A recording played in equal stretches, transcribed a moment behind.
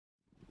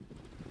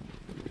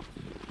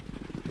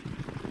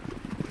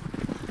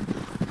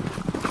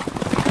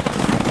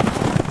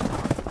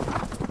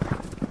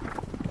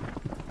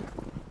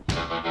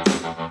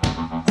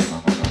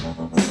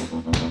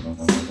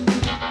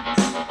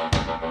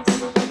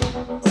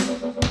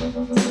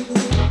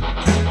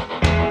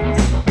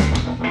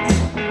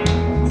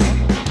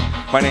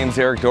My name's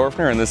Erik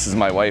Dorfner, and this is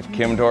my wife,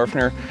 Kim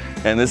Dorfner,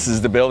 and this is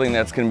the building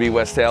that's going to be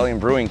WestAllion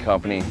Brewing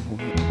Company.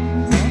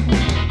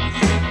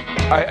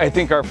 I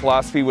think our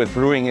philosophy with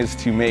brewing is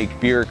to make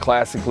beer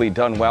classically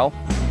done well.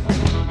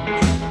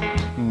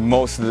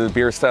 Most of the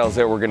beer styles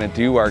that we're going to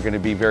do are going to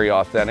be very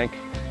authentic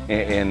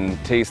in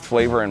taste,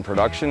 flavor, and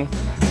production.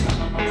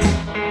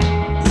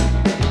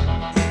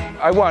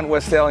 I want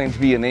WestAllion to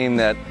be a name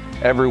that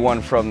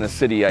everyone from the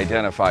city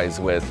identifies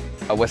with.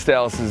 West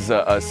Allis is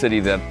a city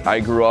that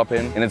I grew up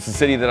in, and it's a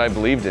city that I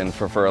believed in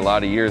for a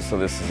lot of years, so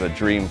this is a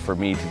dream for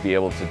me to be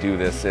able to do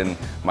this in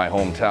my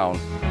hometown.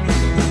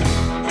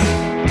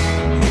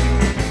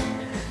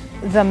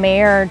 The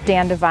mayor,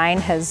 Dan Devine,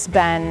 has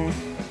been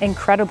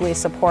incredibly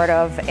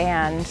supportive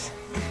and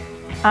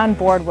on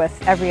board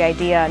with every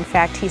idea. In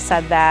fact, he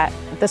said that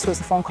this was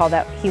the phone call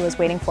that he was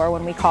waiting for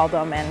when we called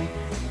him, and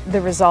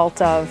the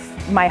result of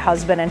my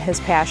husband and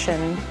his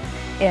passion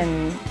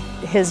in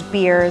his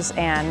beers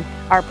and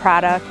our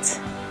product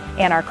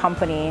and our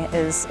company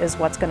is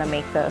what's going to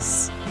make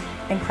this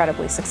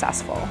incredibly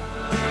successful.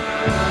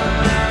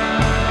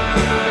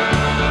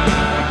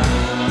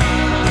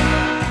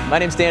 My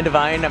name's Dan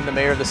Devine. I'm the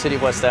mayor of the city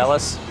of West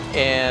Allis,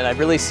 and I've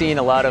really seen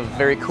a lot of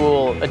very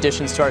cool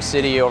additions to our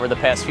city over the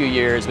past few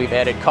years. We've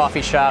added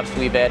coffee shops,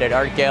 we've added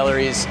art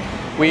galleries,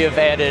 we have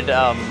added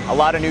a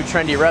lot of new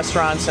trendy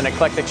restaurants and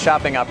eclectic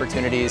shopping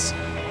opportunities.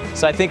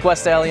 So I think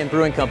WestAllion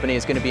Brewing Company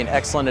is going to be an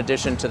excellent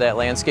addition to that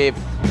landscape.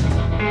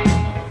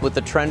 With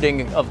the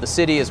trending of the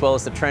city as well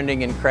as the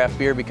trending in craft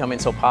beer becoming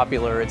so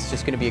popular, it's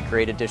just going to be a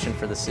great addition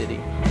for the city.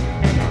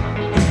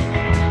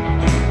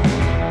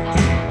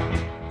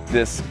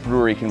 This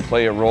brewery can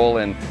play a role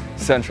in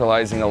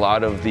centralizing a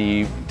lot of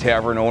the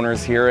tavern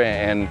owners here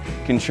and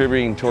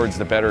contributing towards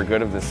the better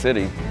good of the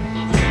city.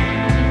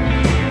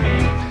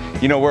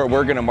 You know,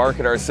 we're going to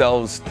market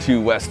ourselves to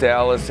West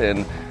Allis,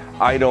 and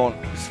I don't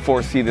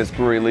foresee this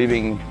brewery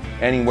leaving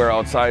anywhere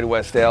outside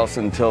West Allis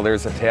until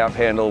there's a tap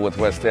handle with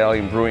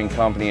WestAllion Brewing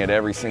Company at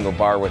every single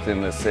bar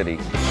within the city.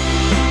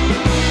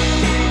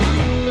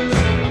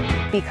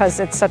 Because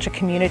it's such a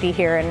community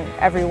here and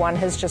everyone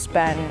has just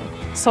been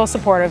so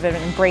supportive and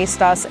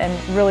embraced us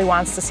and really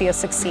wants to see us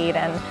succeed,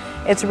 and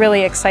it's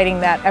really exciting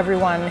that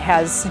everyone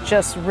has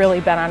just really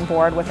been on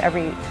board with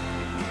everything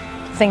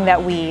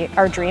that we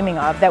are dreaming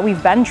of, that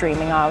we've been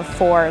dreaming of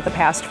for the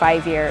past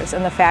 5 years,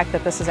 and the fact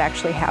that this is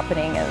actually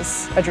happening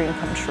is a dream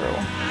come true.